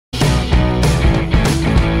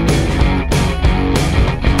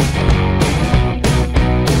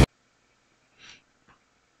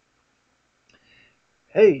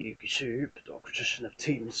Hey YouTube, Dark Magician of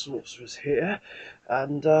Team Sorcerers here,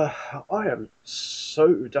 and I am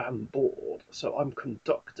so damn bored, so I'm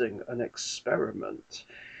conducting an experiment.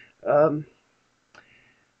 Um,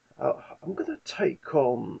 I'm going to take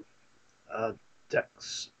on a,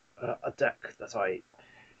 a deck that I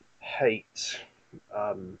hate,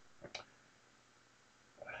 um,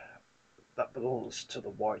 that belongs to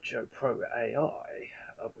the YGOPRO AI,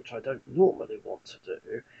 which I don't normally want to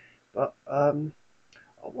do, but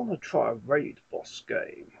I want to try a raid boss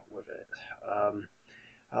game with it. I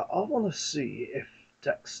want to see if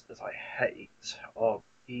decks that I hate are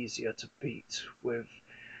easier to beat with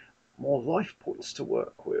more life points to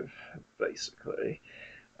work with, basically.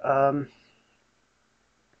 Um,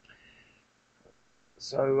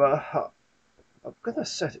 so I'm going to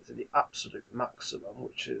set it to the absolute maximum,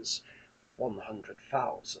 which is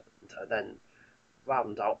 100,000, and then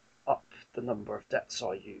round out up the number of decks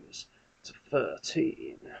I use to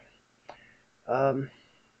 13. Um,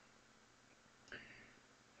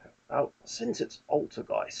 Now, since it's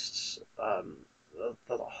Altergeists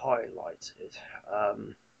that are highlighted,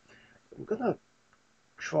 I'm going to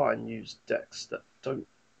try and use decks that don't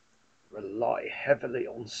rely heavily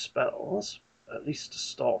on spells, at least to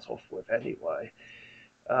start off with anyway.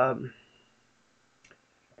 Um,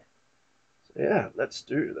 so yeah, let's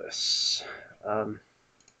do this. Um,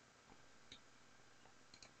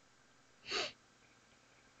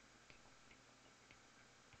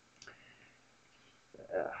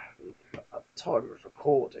 at the time of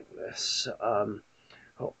recording this,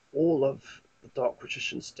 all of the Dark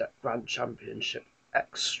Magician's Deck Grand Championship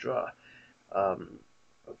Extra um,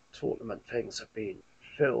 tournament things have been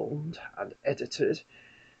filmed and edited.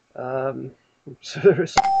 Um, so there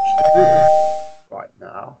is so much to do right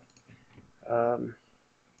now. Um,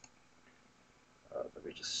 Let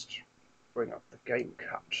me just bring up the game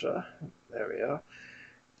capture. There we are.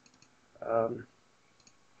 Um,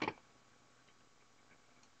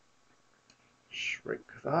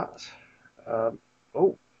 Shrink that.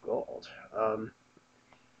 Oh God.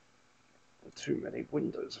 Too many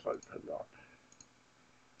windows have opened up.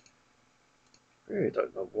 Really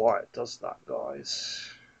don't know why it does that, guys.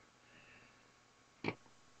 Let's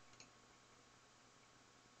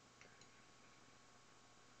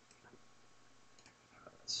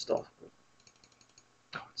start with.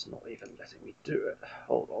 God, it's not even letting me do it.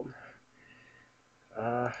 Hold on.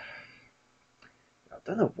 I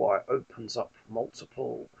don't know why it opens up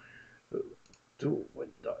multiple dual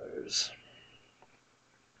windows.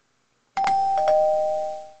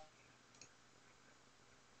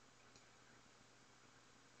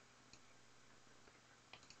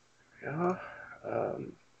 Yeah.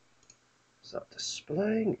 Is that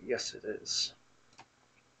displaying? Yes, it is.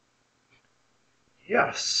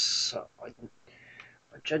 Yes! I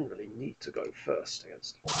generally need to go first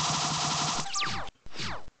against.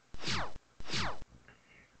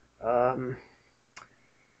 Um,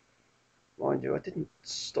 Mind you, I didn't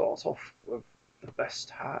start off with the best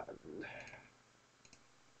hand.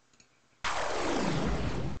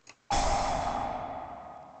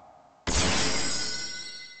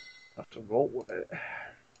 Have to roll with it.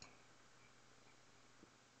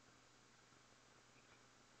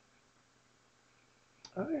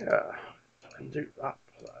 Oh yeah, I can do that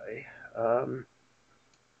play.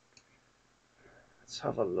 Let's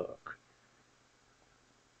have a look.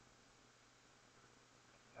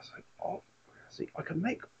 Oh, see, I can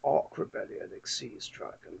make Arc Rebellion Xyz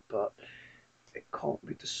Dragon, but it can't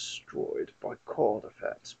be destroyed by card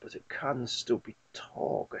effects, but it can still be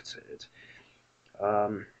targeted.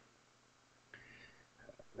 Um,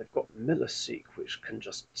 they've got Milliseek, which can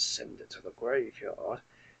just send it to the graveyard,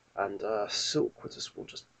 and Silkwoodus will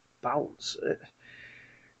just bounce it.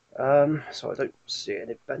 So I don't see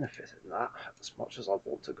any benefit in that, as much as I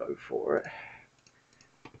want to go for it.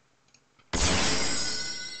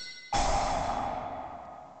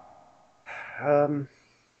 Um,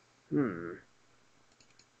 hmm.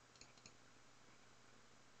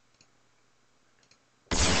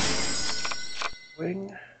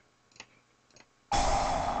 Wing.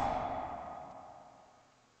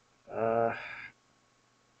 Uh,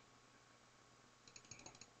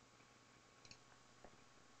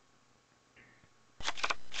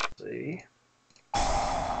 see.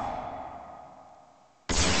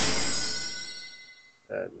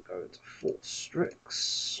 Then go into 4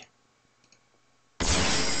 Strix.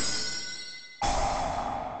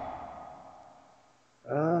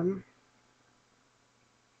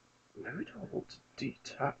 Maybe do I want to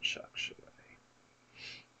detach actually?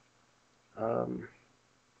 Um,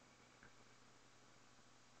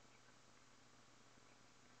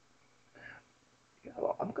 yeah,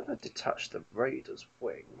 well, I'm going to detach the Raider's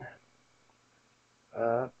wing.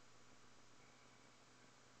 Actually,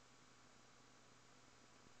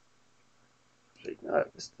 no,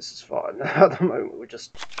 this is fine. At the moment, we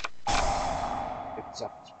just pick this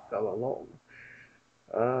up as we go along.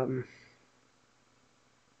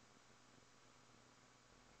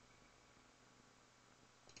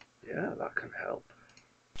 Yeah, that can help.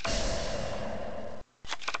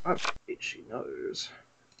 I have an itchy nose.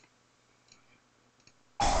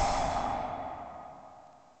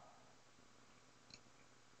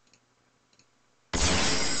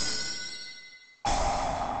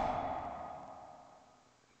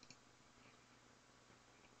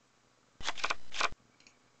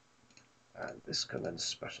 And this can then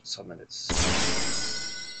special summon its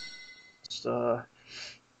star.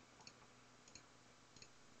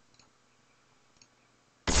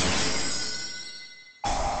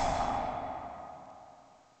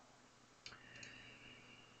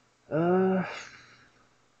 So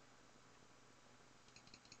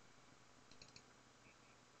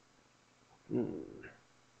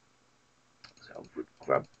I would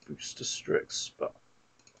grab Booster Strix, but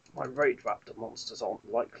my Raid Raptor monsters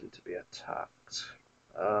aren't likely to be attacked.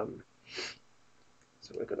 So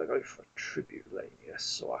we're going to go for a Tribute Lanius,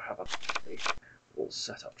 so I have a all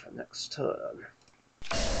set up for next turn.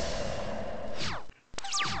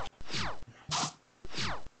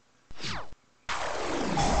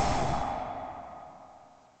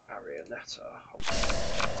 Marionetta.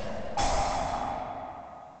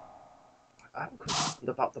 I haven't questioned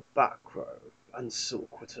about the back row and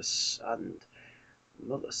Silquitus and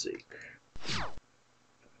Mulliseek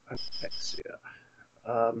and Pexia.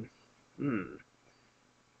 Oh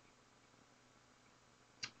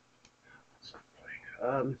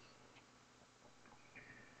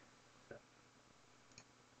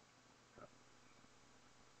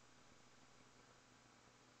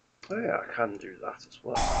yeah, I can do that as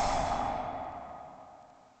well.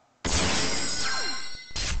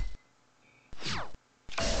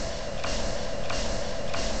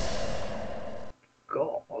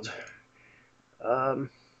 God.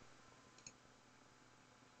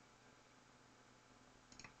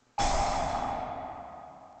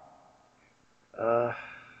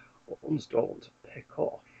 What ones do I want to pick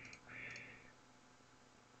off?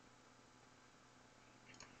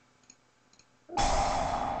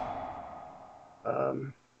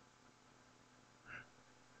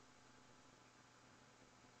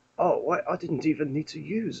 Oh, wait, I didn't even need to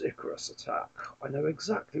use Icarus attack. I know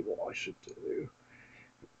exactly what I should do.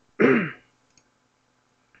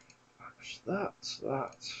 That,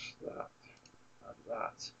 and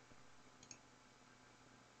that.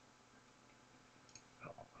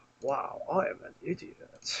 Oh, wow, I am an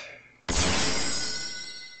idiot.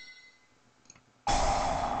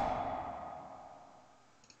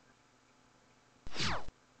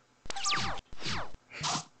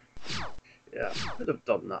 Yeah, I could have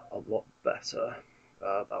done that a lot better.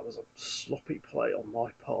 That was a sloppy play on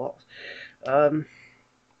my part.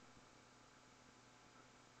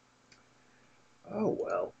 Oh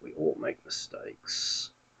well, we all make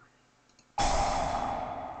mistakes.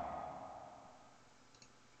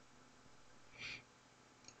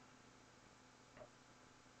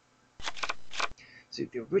 See,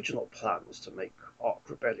 the original plan was to make Ark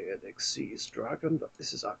Rebellion Xyz Dragon, but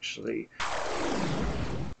this is actually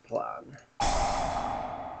plan.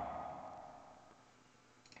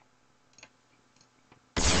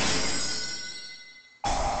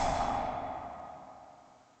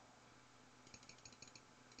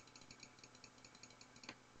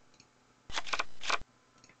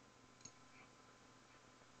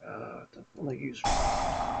 Don't want to use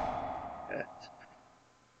yet.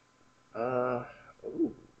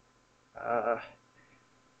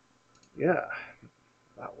 Yeah,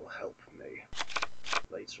 that will help me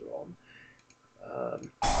later on.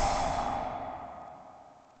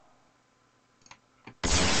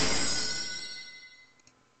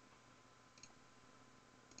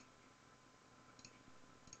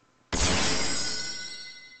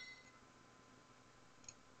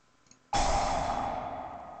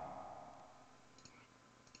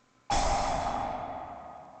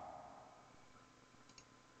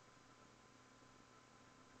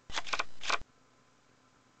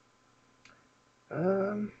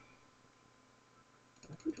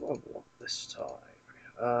 What do I want this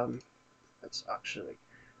time? Let's actually.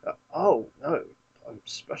 Oh no, I'm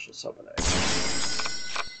special summoning.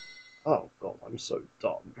 Oh god, I'm so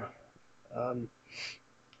dumb.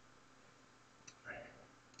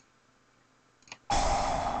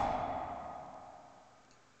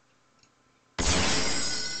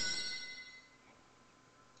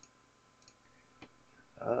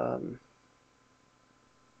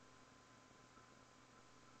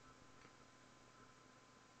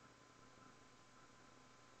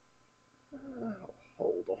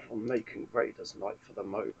 off on making Raiders Night for the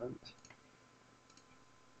moment.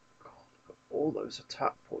 God, look at all those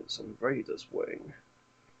attack points on Raiders Wing.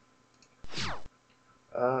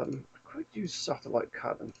 I could use satellite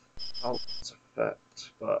cannon for its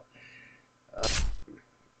effect, but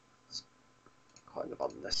it's kind of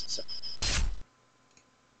unnecessary.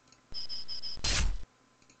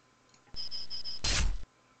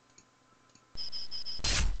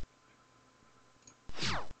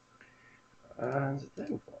 And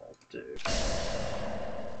then what I'll do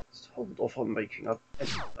is hold off on making a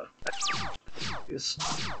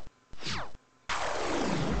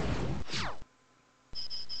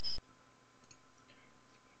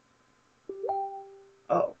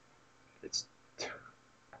oh, it's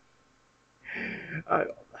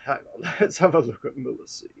hang on, let's have a look at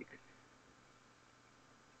Millerseek.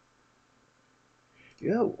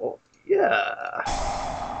 You know what? Yeah,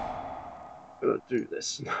 I'm gonna do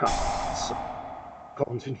this now, so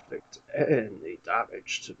can't inflict any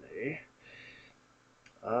damage to me.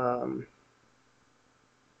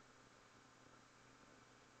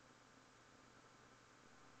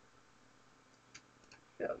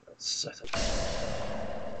 Yeah, let's set it.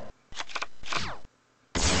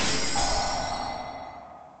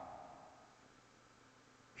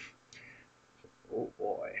 Oh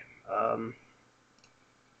boy.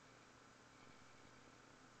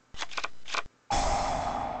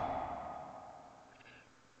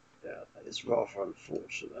 Yeah, that is rather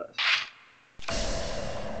unfortunate.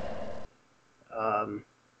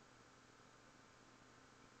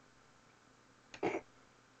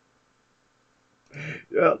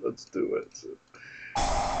 Yeah, let's do it.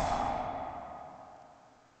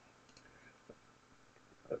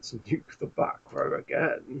 Let's nuke the back row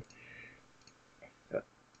again.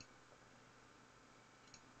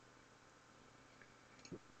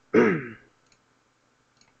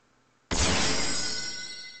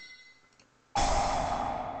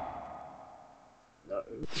 No,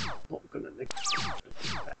 not gonna nick.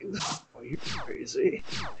 Are you crazy?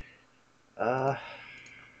 I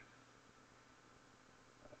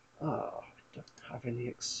don't have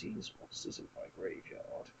any Xyz monsters in my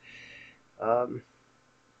graveyard.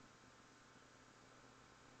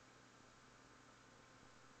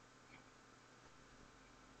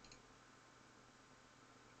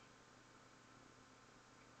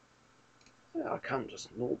 Yeah, I can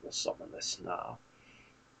just normal summon this now.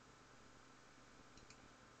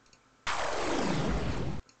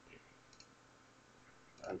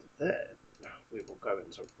 And then we will go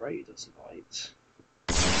into Raiders Night.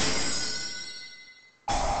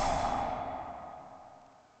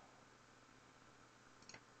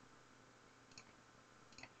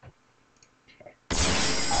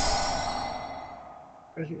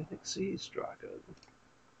 Brilliant Xyz Dragon.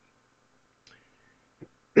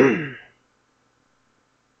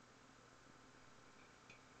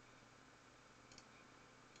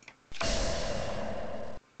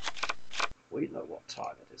 We know what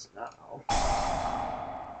time it is now.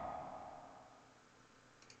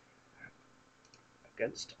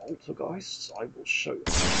 Against Altergeists, I will show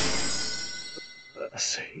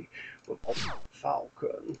mercy with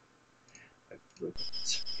Falcon. Look at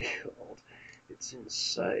this field. It's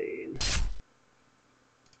insane.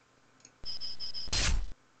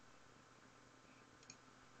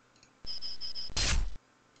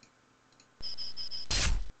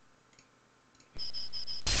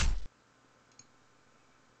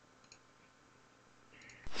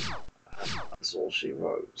 That's all she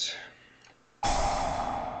wrote.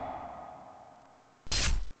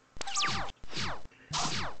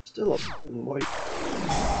 Still a long way.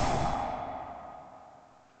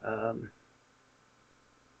 I'll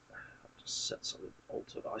just set something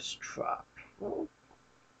altered ice trap. Well,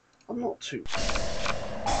 I'm not too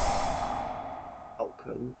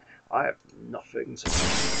Falcon. I have nothing to.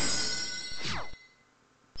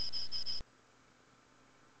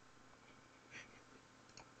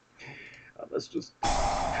 Let's just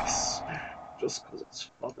because it's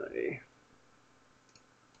funny.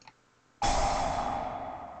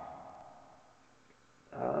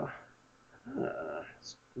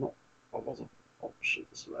 It's not a lot of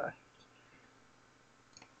options left.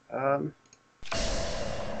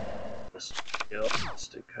 Just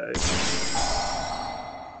in case.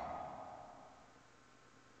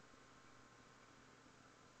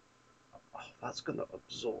 Oh, that's going to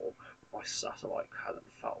absorb my satellite cannon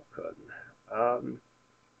Falcon.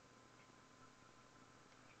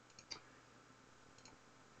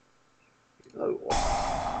 You know what?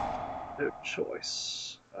 No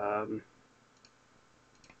choice.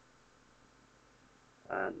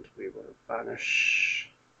 And we will banish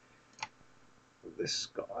this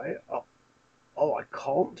guy up Oh, I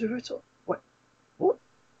can't do it? Wait, what? What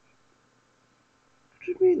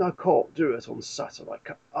do you mean I can't do it on satellite?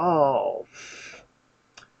 Oh,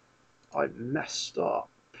 I messed up.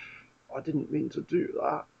 I didn't mean to do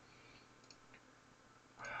that.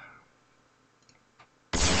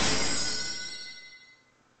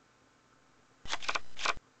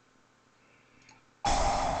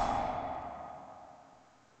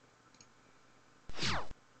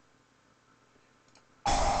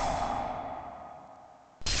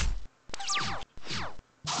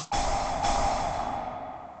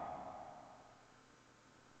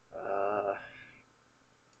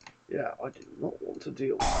 Yeah, I did not want to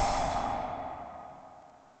deal with it.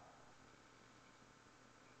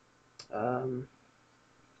 I don't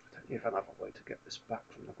even have a way to get this back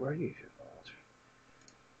from the graveyard.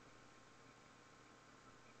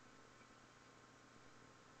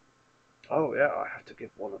 Oh yeah, I have to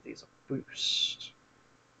give one of these a boost.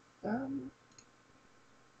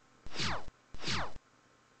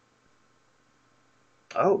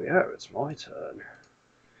 Oh yeah, it's my turn.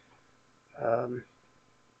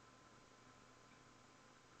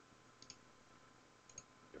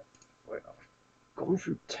 Wait, I've gone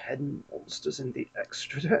through 10 monsters in the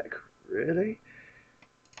extra deck? Really?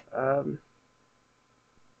 Um,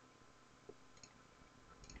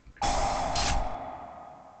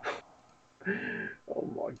 oh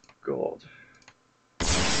my god.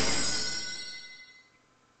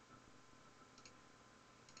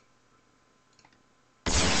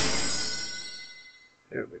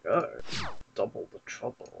 Here we go. Double the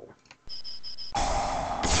trouble.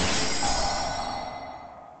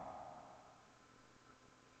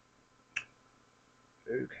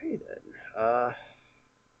 Okay then. Huh.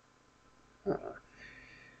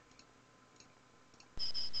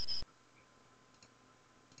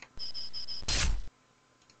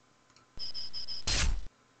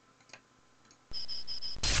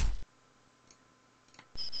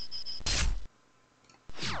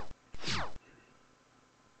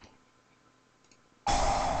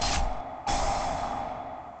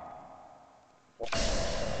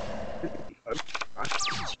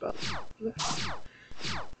 Spell left.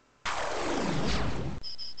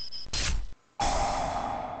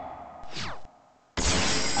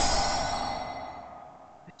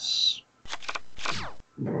 It's...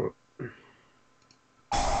 What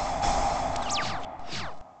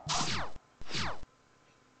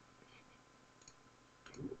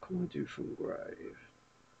can I do from grave?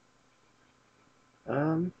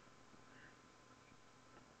 Um,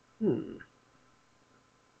 hmm.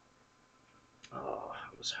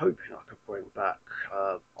 I was hoping I could bring back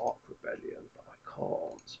Ark Rebellion, but I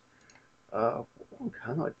can't. What one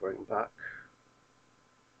can I bring back?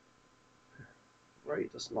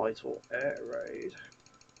 Raiders Night or Air Raid?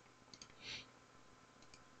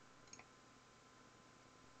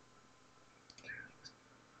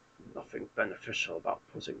 Nothing beneficial about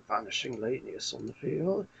putting Vanishing Lanius on the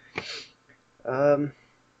field.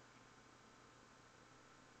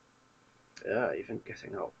 Yeah, even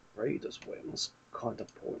getting out Raiders wings kind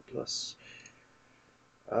of pointless.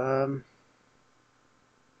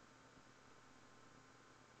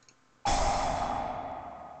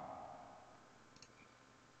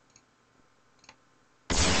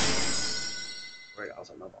 Great as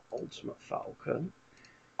another Ultimate Falcon.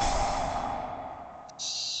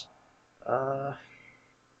 Uh,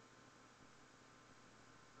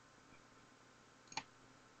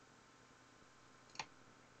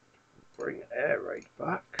 bring Air Raid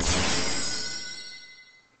back.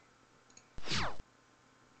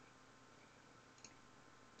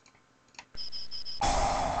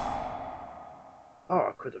 Oh,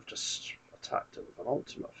 I could have just attacked it with an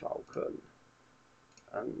Ultimate Falcon,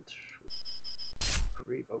 and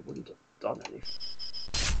Kariba wouldn't have done anything.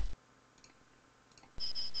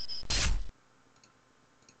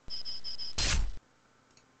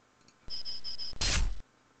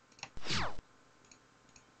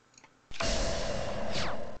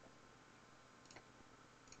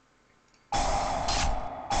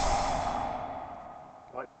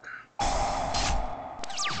 Like,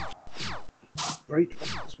 Raid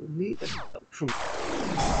Raiders will need help from. I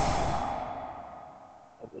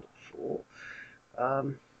would have thought.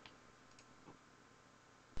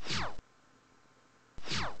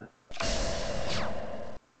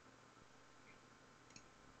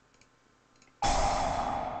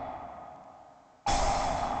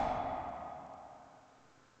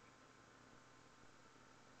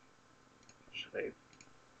 Actually,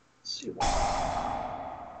 let's see what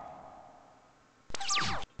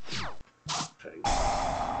thing.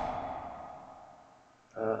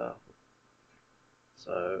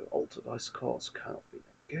 So Altergeists cards cannot be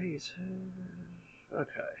gated.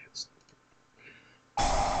 Okay.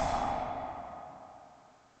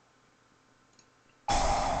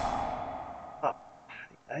 Ah,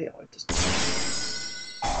 the AI doesn't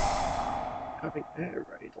having air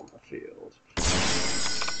raid on the field.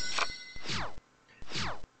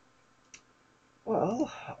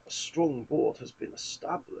 Well, a strong board has been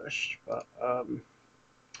established, but I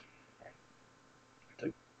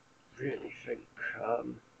don't really think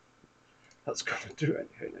that's going to do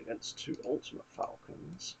anything against two Ultimate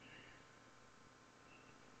Falcons.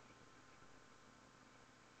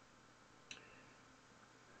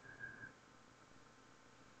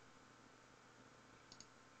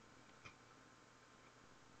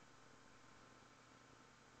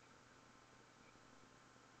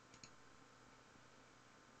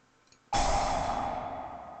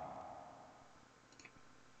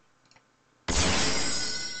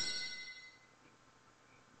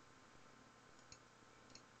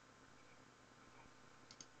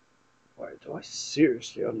 Wait, do I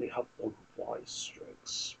seriously only have one wise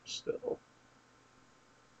strix still?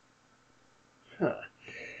 Huh.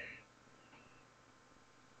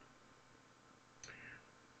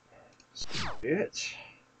 It.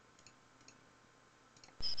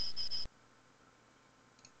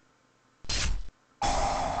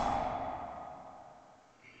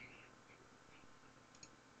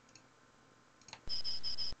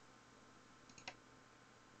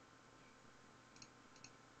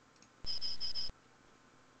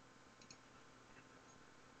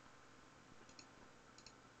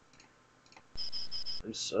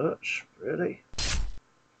 Research, really?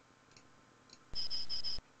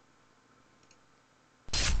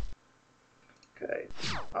 Okay,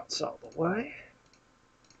 that's out of the way.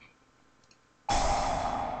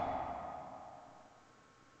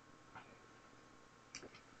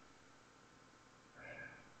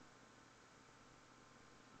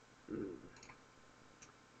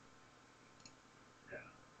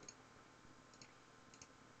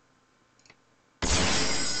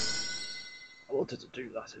 I wanted to do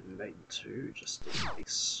that in main 2, just in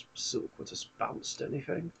case Silk would have bounced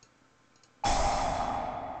anything.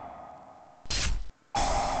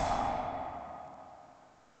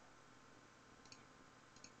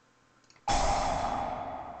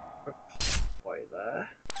 Way there.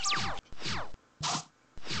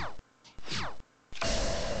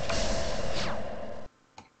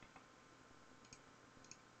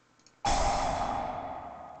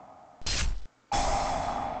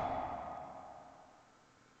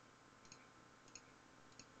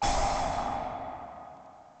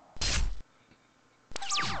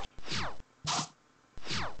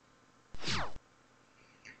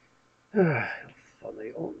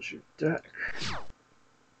 Funny, aren't you, deck?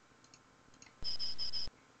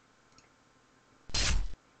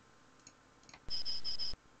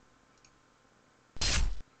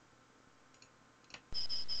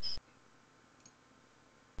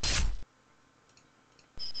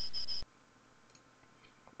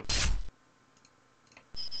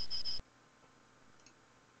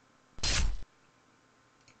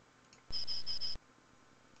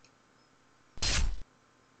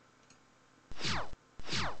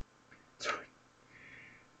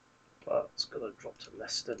 But it's gonna drop to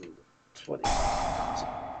less than 20.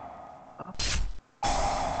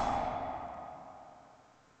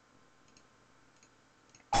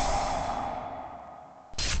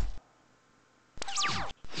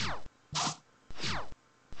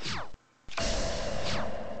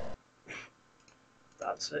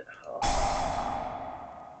 That's it.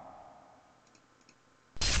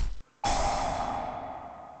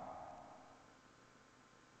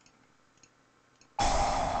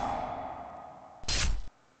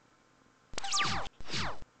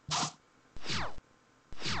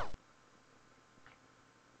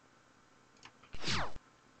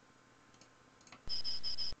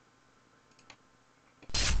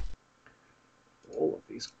 All of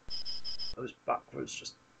those back rows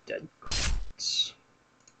just dead cards.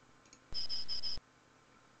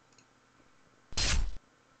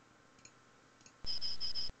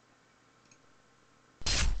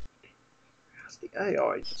 Has the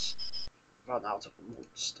AI just run out of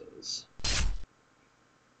monsters?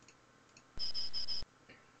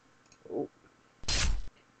 Oh,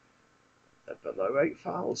 they're below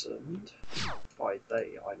 8,000. By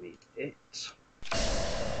they, I mean it.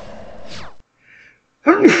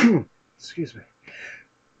 Excuse me.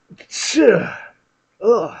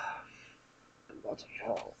 Ugh. Bloody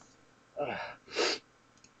hell.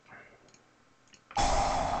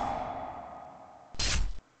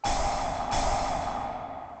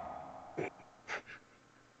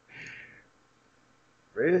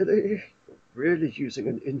 Really? really using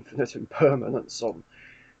an infinite impermanence on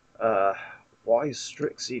wise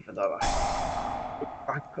Strix, even though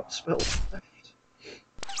I've got spells left.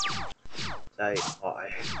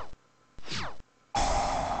 AI.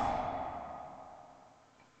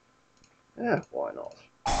 Yeah, why not?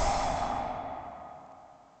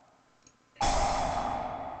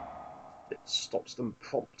 It stops them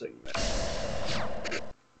prompting me.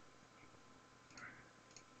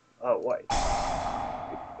 Oh, wait.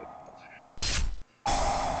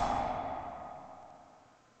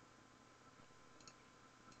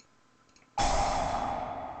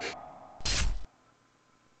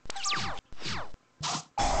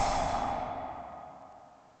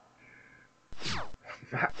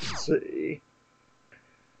 Maxi.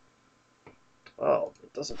 Oh,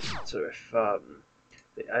 it doesn't matter if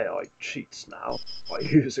the AI cheats now by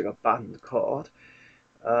using a banned card.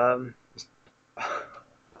 Um,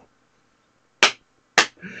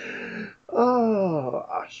 oh,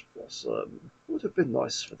 Ash Blossom. Would have been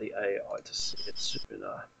nice for the AI to see it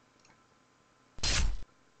sooner.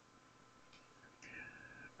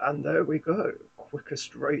 And there we go.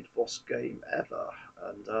 Quickest raid boss game ever.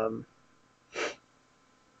 And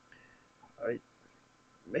I,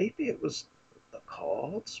 maybe it was the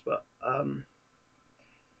cards, but I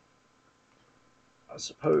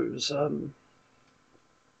suppose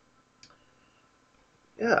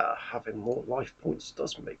yeah, having more life points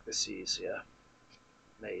does make this easier.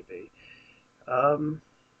 Maybe. Um,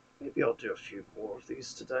 Maybe I'll do a few more of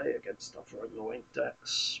these today against other annoying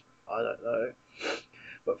decks. I don't know.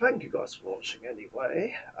 But thank you guys for watching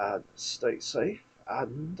anyway, and stay safe,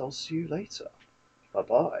 and I'll see you later. Bye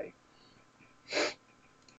bye.